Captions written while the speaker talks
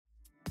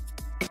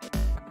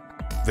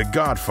the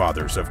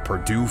godfathers of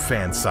Purdue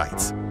fan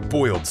sites,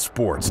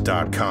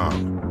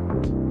 BoiledSports.com.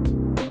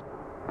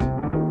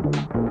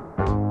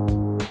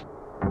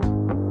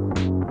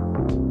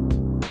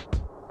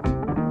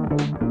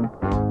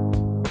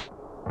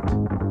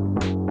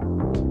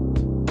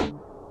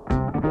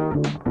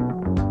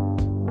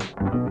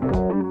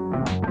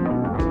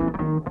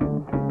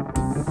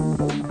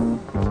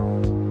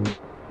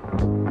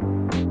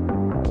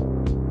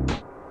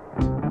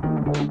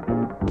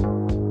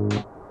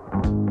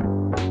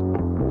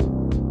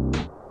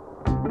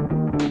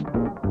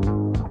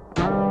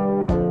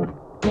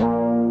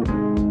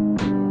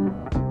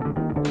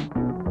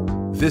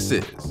 This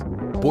is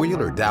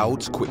Boyle or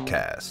Dowd's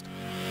QuickCast.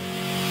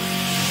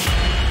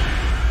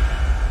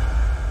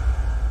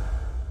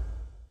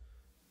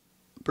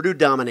 Purdue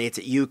dominates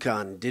at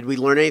UConn. Did we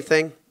learn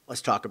anything?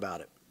 Let's talk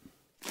about it.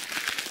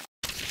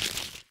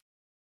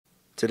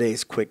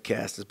 Today's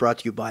QuickCast is brought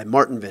to you by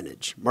Martin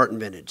Vintage. Martin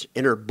Vintage.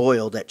 Enter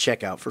Boiled at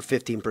checkout for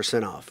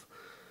 15% off.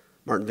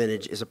 Martin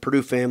Vintage is a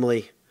Purdue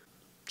family.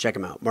 Check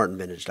them out,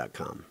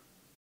 martinvintage.com.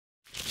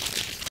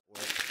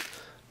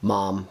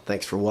 Mom,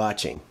 thanks for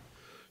watching.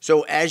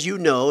 So as you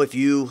know, if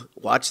you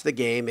watched the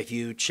game, if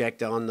you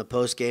checked on the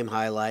post-game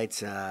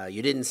highlights,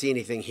 you didn't see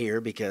anything here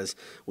because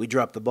we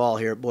dropped the ball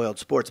here at Boiled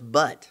Sports,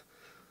 but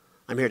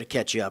I'm here to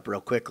catch you up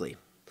real quickly.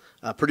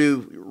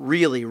 Purdue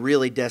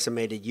really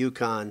decimated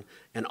UConn,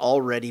 an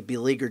already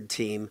beleaguered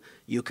team.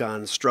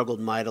 UConn struggled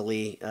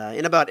mightily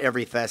in about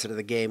every facet of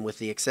the game with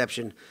the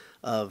exception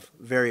of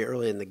very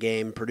early in the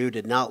game. Purdue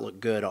did not look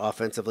good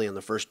offensively on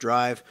the first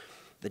drive.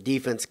 The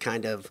defense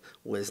kind of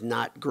was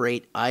not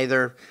great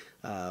either.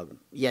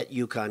 Yet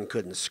UConn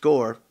couldn't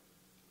score.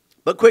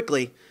 But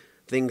quickly,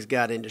 things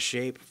got into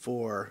shape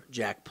for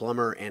Jack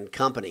Plummer and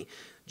company.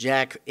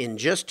 Jack, in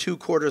just 2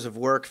 quarters of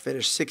work,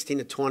 finished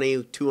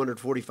 16-20,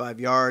 245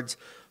 yards,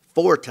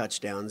 4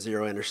 touchdowns,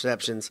 0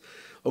 interceptions.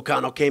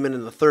 O'Connell came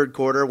in the third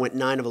quarter, went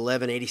 9 of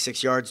 11,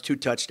 86 yards, 2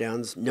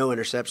 touchdowns, no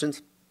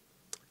interceptions.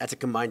 That's a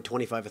combined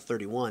 25 of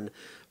 31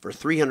 for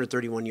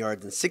 331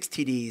 yards and 6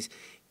 TDs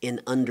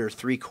in under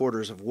 3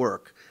 quarters of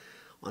work.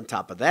 On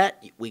top of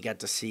that, we got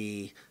to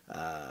see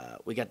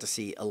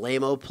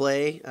Alamo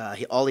play.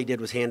 All he did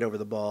was hand off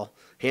the ball,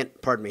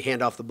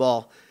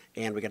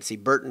 and we got to see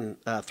Burton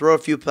throw a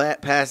few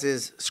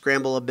passes,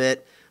 scramble a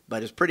bit.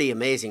 But it's pretty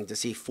amazing to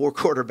see 4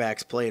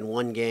 quarterbacks play in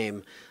one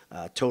game,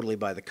 totally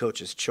by the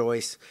coach's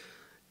choice.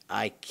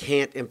 I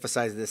can't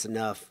emphasize this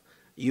enough.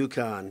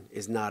 UConn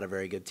is not a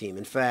very good team.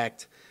 In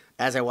fact,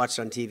 as I watched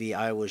on TV,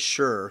 I was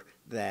sure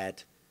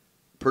that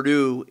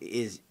Purdue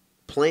is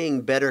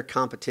playing better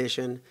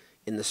competition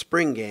in the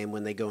spring game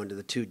when they go into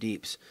the 2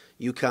 deeps.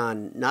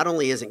 UConn not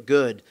only isn't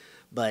good,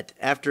 but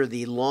after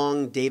the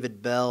long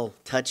David Bell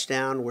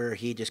touchdown where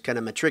he just kind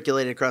of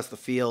matriculated across the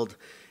field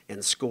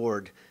and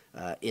scored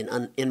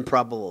in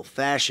improbable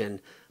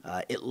fashion,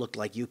 it looked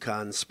like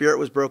UConn's spirit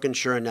was broken.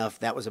 Sure enough,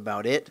 that was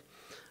about it.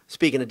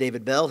 Speaking of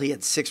David Bell, he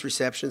had 6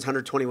 receptions,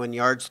 121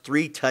 yards,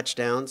 3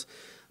 touchdowns.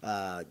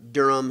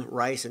 Durham,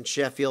 Rice, and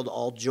Sheffield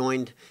all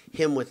joined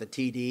him with a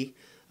TD.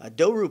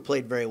 Doru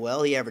played very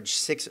well. He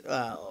averaged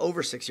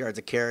over 6 yards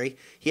a carry.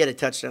 He had a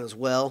touchdown as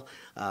well.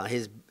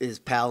 His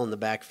pal in the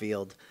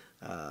backfield,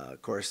 of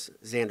course,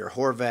 Xander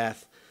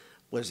Horvath,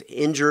 was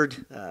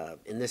injured,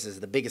 and this is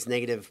the biggest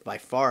negative by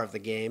far of the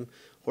game.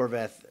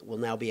 Horvath will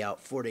now be out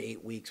 4 to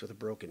 8 weeks with a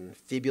broken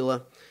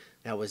fibula.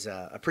 That was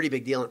a pretty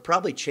big deal. It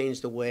probably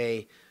changed the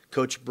way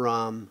Coach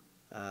Brom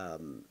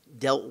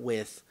dealt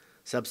with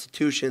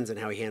substitutions and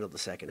how he handled the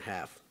second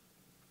half.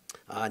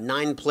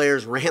 9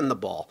 players ran the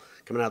ball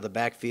coming out of the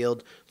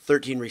backfield.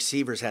 13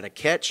 receivers had a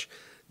catch.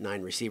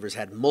 9 receivers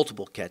had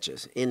multiple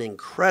catches. An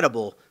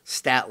incredible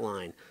stat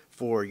line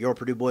for your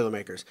Purdue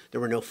Boilermakers. There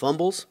were no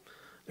fumbles.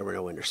 There were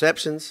no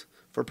interceptions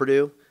for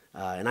Purdue.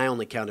 And I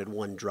only counted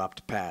 1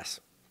 dropped pass.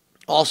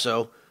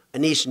 Also,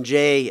 Anish and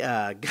Jay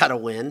got a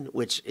win,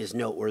 which is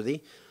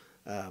noteworthy.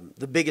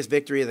 The biggest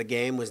victory of the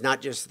game was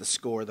not just the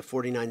score, the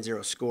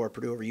 49-0 score,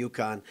 Purdue over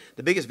UConn.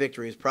 The biggest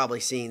victory is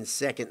probably seeing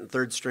second and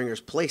third stringers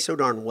play so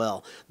darn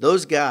well.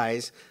 Those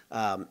guys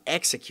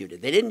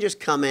executed. They didn't just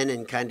come in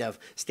and kind of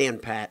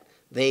stand pat.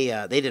 They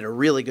did a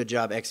really good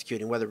job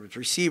executing, whether it was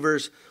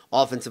receivers,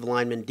 offensive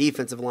linemen,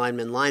 defensive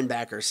linemen,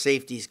 linebackers,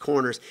 safeties,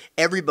 corners.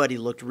 Everybody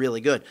looked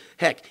really good.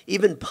 Heck,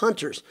 even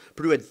punters.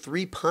 Purdue had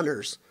 3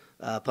 punters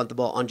punt the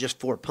ball on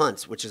just 4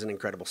 punts, which is an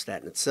incredible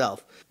stat in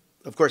itself.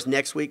 Of course,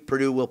 next week,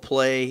 Purdue will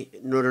play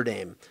Notre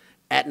Dame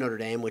at Notre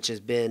Dame, which has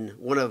been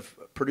one of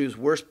Purdue's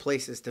worst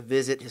places to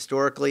visit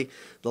historically.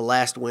 The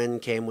last win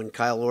came when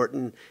Kyle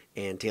Orton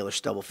and Taylor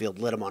Stubblefield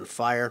lit them on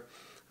fire.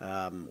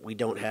 We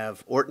don't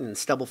have Orton and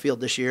Stubblefield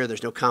this year.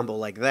 There's no combo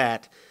like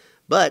that.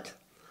 But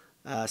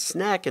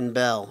Snack and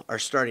Bell are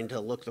starting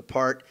to look the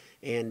part,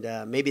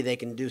 and maybe they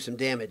can do some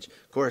damage.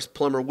 Of course,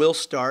 Plummer will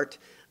start.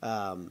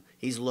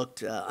 He's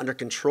looked under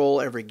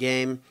control every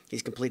game.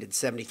 He's completed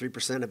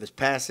 73% of his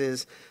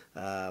passes.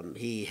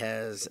 He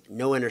has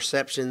no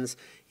interceptions.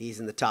 He's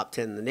in the top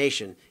 10 in the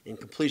nation in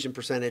completion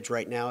percentage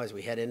right now as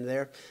we head into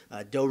there.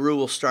 Doru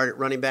will start at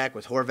running back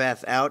with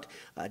Horvath out.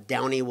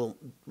 Downey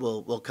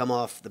will come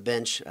off the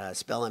bench,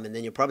 spell him, and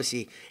then you'll probably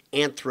see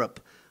Anthrop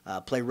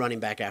play running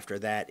back after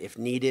that if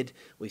needed.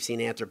 We've seen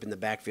Anthrop in the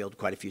backfield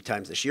quite a few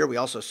times this year. We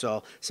also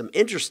saw some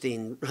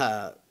interesting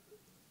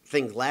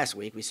things last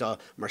week. We saw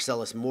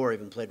Marcellus Moore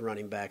even played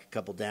running back a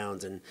couple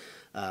downs, and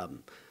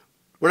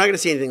we're not going to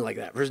see anything like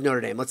that versus Notre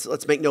Dame.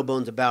 Let's make no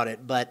bones about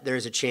it, but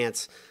there's a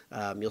chance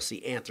you'll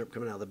see Anthrop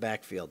coming out of the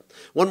backfield.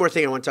 One more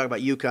thing I want to talk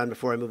about UConn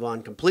before I move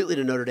on completely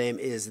to Notre Dame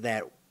is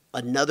that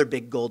another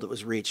big goal that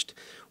was reached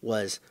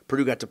was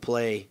Purdue got to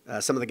play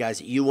some of the guys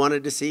that you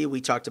wanted to see.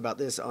 We talked about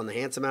this on the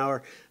Handsome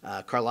Hour.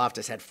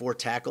 Karlaftis had 4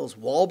 tackles.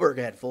 Wahlberg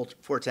had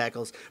 4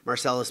 tackles.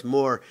 Marcellus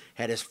Moore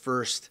had his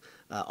first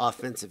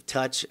offensive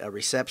touch,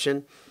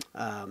 reception.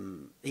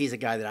 He's a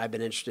guy that I've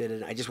been interested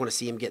in. I just want to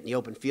see him get in the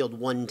open field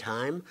one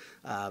time,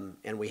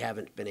 and we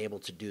haven't been able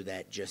to do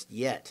that just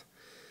yet.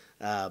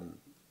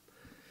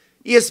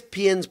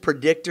 ESPN's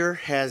predictor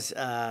has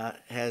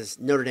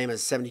Notre Dame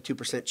has a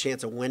 72%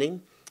 chance of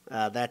winning.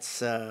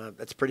 That's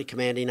pretty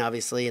commanding,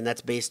 obviously, and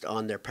that's based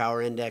on their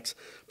power index.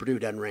 Purdue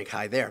doesn't rank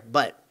high there,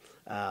 but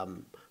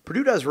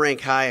Purdue does rank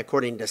high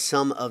according to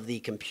some of the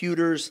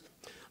computers.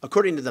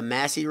 According to the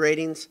Massey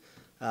ratings,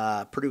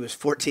 Purdue is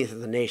 14th in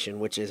the nation,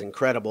 which is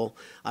incredible.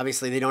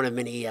 Obviously, they don't have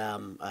many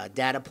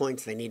data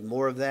points. They need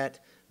more of that,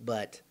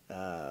 but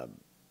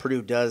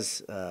Purdue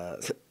does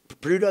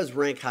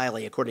rank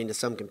highly according to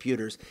some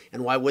computers,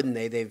 and why wouldn't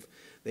they? They've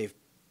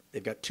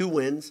got 2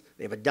 wins.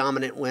 They have a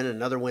dominant win,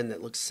 another win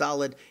that looks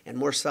solid, and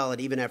more solid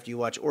even after you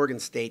watch Oregon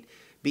State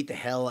beat the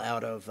hell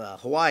out of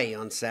Hawaii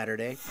on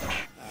Saturday.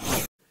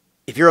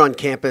 If you're on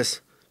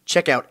campus,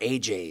 check out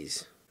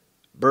AJ's.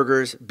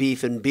 Burgers,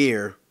 beef, and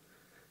beer.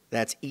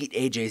 That's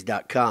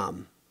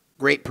eatajs.com.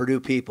 Great Purdue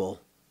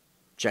people.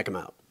 Check them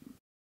out.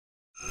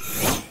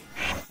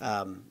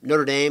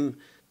 Notre Dame,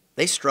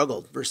 they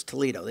struggled versus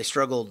Toledo. They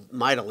struggled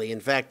mightily. In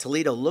fact,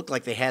 Toledo looked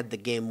like they had the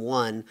game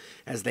won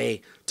as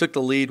they took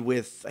the lead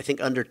with, I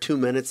think, under 2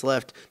 minutes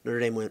left. Notre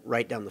Dame went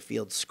right down the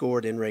field,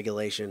 scored in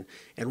regulation,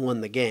 and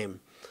won the game.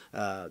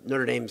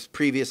 Notre Dame's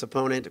previous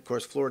opponent, of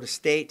course, Florida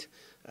State,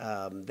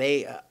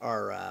 they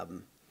are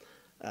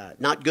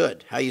not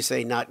good. How you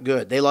say not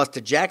good? They lost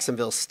to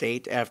Jacksonville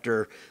State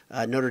after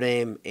Notre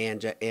Dame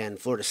and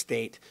Florida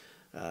State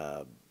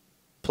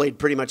played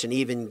pretty much an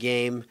even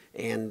game,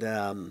 and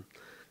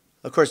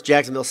of course,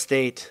 Jacksonville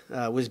State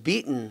was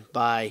beaten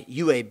by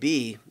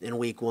UAB in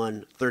Week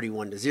 1,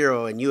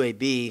 31-0, and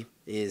UAB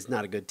is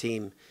not a good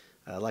team,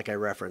 like I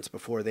referenced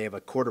before. They have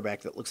a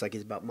quarterback that looks like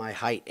he's about my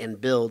height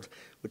and build,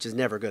 which is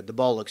never good. The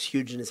ball looks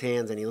huge in his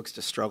hands, and he looks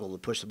to struggle to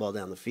push the ball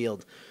down the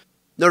field.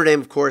 Notre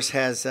Dame, of course,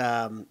 has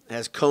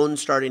Cohn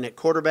starting at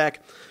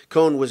quarterback.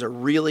 Cohn was a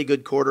really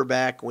good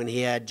quarterback when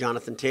he had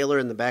Jonathan Taylor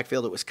in the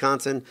backfield at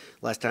Wisconsin.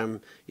 Last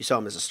time you saw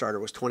him as a starter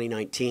was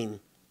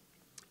 2019.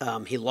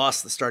 He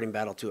lost the starting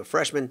battle to a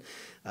freshman,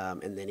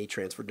 and then he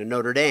transferred to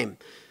Notre Dame.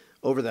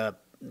 Over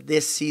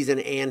this season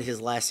and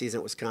his last season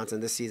at Wisconsin,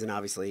 this season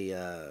obviously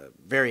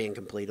very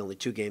incomplete, only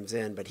 2 games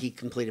in, but he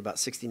completed about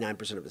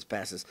 69% of his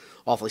passes,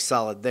 awfully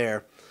solid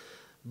there.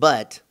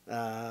 But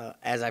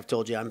as I've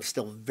told you, I'm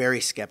still very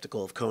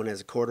skeptical of Cohn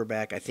as a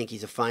quarterback. I think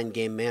he's a fine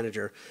game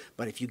manager,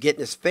 but if you get in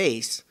his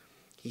face,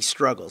 he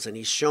struggles, and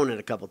he's shown it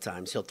a couple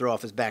times. He'll throw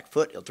off his back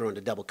foot. He'll throw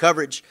into double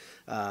coverage.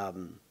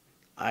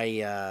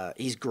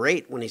 He's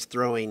great when he's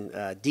throwing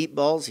deep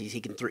balls.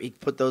 He can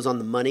put those on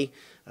the money.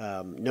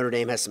 Notre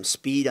Dame has some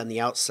speed on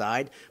the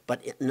outside,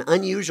 but in an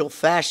unusual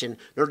fashion,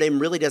 Notre Dame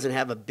really doesn't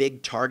have a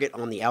big target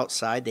on the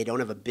outside. They don't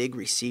have a big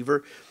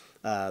receiver.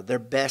 Their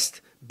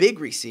best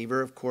big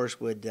receiver, of course,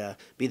 would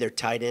be their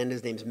tight end.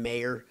 His name's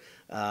Mayer.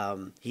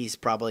 He's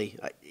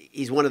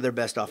one of their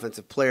best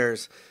offensive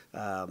players.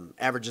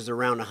 Averages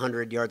around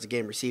 100 yards a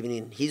game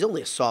receiving. He's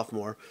only a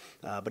sophomore,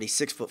 but he's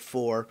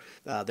 6'4".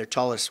 Their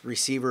tallest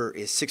receiver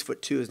is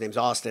 6'2". His name's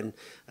Austin,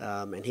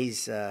 and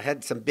he's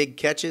had some big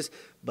catches,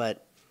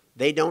 but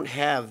they don't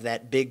have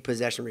that big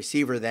possession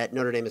receiver that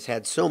Notre Dame has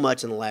had so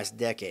much in the last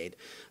decade.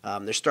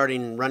 They're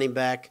starting running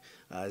back.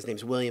 His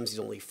name's Williams. He's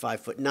only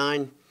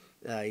 5'9".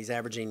 He's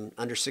averaging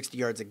under 60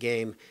 yards a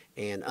game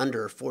and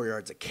under 4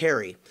 yards a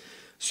carry.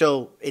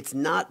 So it's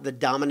not the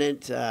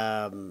dominant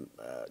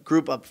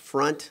group up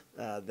front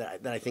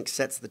that I think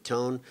sets the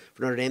tone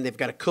for Notre Dame. They've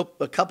got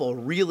a couple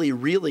really,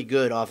 really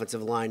good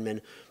offensive linemen,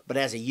 but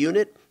as a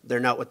unit, they're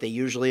not what they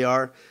usually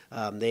are.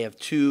 They have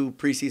 2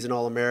 preseason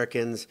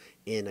All-Americans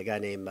in a guy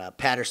named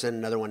Patterson,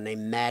 another one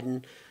named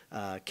Madden.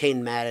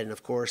 Kane Madden,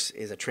 of course,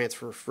 is a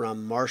transfer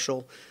from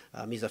Marshall.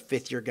 He's a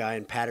 5th-year guy,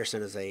 and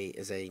Patterson is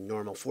a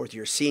normal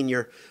 4th-year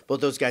senior.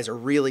 Both those guys are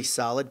really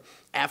solid.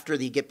 After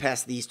they get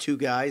past these 2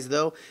 guys,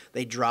 though,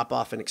 they drop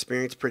off in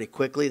experience pretty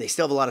quickly. They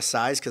still have a lot of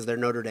size because they're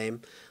Notre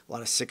Dame. A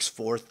lot of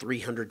 6'4",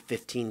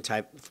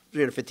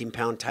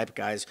 315-pound type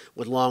guys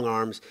with long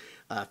arms.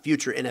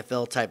 future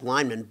NFL-type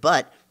linemen,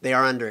 but they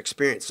are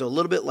underexperienced. So a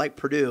little bit like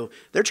Purdue,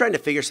 they're trying to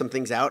figure some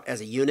things out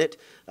as a unit.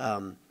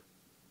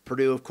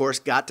 Purdue, of course,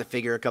 got to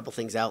figure a couple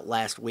things out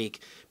last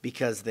week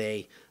because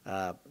they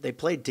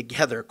played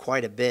together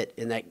quite a bit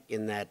in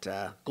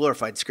that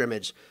glorified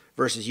scrimmage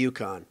versus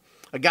UConn.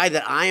 A guy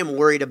that I am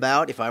worried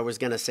about, if I was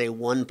going to say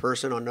one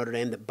person on Notre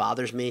Dame that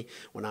bothers me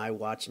when I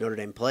watch Notre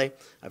Dame play,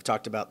 I've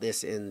talked about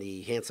this in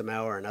the Handsome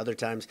Hour and other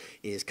times,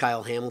 is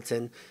Kyle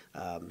Hamilton.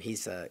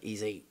 He's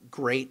a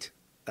great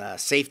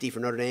safety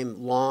for Notre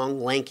Dame,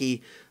 long,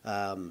 lanky,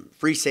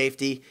 free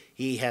safety.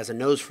 He has a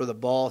nose for the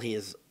ball. He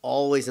is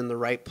always in the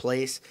right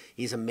place.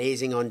 He's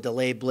amazing on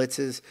delay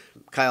blitzes.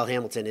 Kyle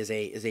Hamilton is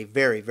a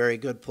very, very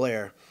good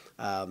player,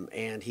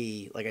 and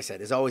he, like I said,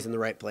 is always in the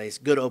right place.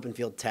 Good open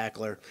field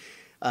tackler.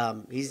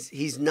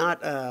 He's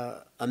not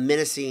a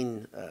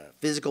menacing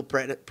physical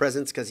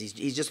presence because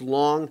he's just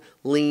long,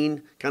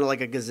 lean, kind of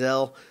like a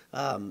gazelle,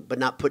 but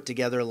not put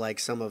together like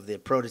some of the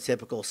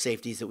prototypical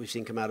safeties that we've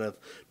seen come out of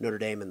Notre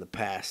Dame in the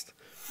past.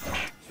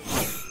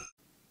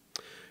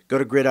 Go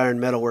to Gridiron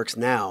Metalworks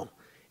now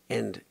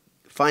and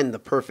find the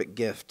perfect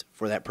gift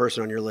for that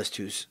person on your list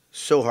who's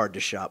so hard to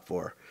shop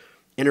for.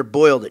 Enter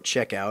Boiled at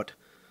checkout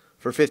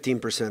for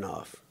 15%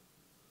 off.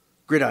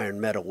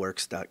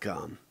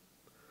 GridironMetalworks.com.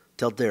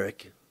 Tell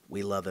Derek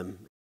we love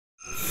him.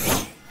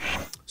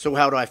 So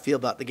how do I feel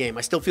about the game?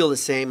 I still feel the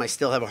same. I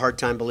still have a hard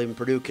time believing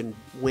Purdue can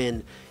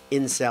win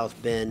in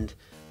South Bend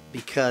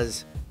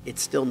because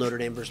it's still Notre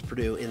Dame versus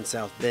Purdue in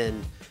South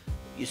Bend.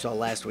 You saw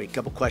last week a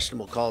couple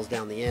questionable calls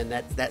down the end.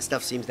 That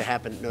stuff seems to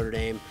happen at Notre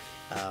Dame.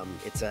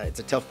 It's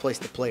a tough place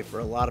to play for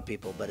a lot of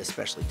people, but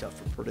especially tough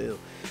for Purdue.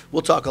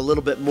 We'll talk a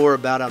little bit more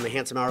about it on the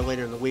Handsome Hour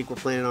later in the week. We're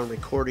planning on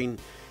recording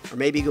or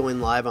maybe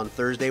going live on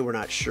Thursday. We're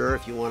not sure.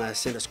 If you want to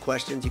send us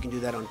questions, you can do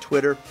that on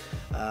Twitter,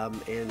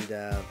 and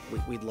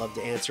we'd love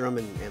to answer them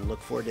and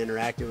look forward to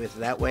interacting with it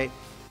that way.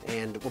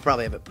 And we'll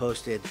probably have it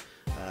posted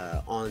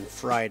on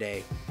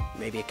Friday,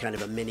 maybe a kind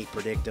of a mini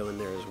predicto in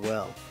there as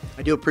well.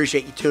 I do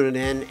appreciate you tuning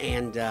in,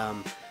 and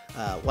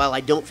while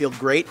I don't feel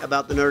great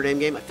about the Notre Dame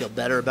game, I feel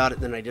better about it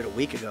than I did a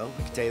week ago.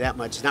 I can tell you that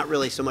much. It's not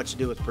really so much to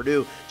do with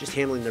Purdue just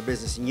handling their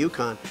business in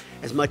UConn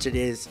as much as it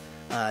is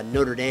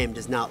Notre Dame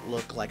does not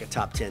look like a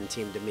top 10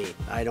 team to me.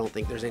 I don't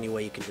think there's any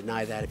way you can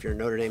deny that if you're a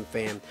Notre Dame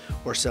fan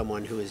or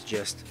someone who is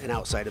just an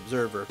outside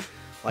observer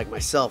like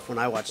myself when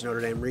I watched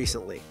Notre Dame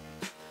recently.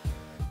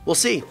 We'll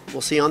see.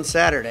 We'll see on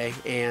Saturday,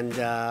 and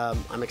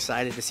I'm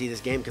excited to see this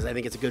game because I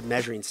think it's a good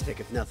measuring stick,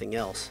 if nothing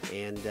else.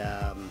 And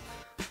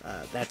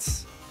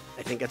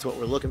I think that's what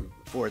we're looking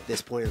for at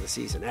this point of the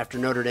season. After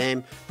Notre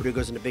Dame, Purdue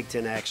goes into Big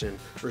Ten action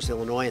versus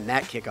Illinois, and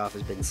that kickoff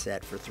has been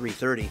set for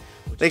 3:30.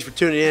 Thanks for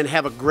tuning in.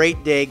 Have a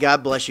great day.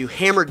 God bless you.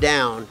 Hammer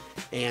down,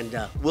 and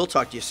we'll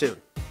talk to you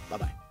soon.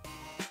 Bye-bye.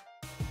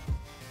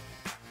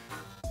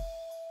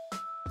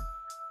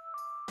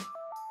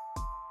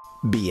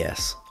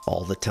 BS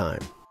all the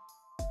time.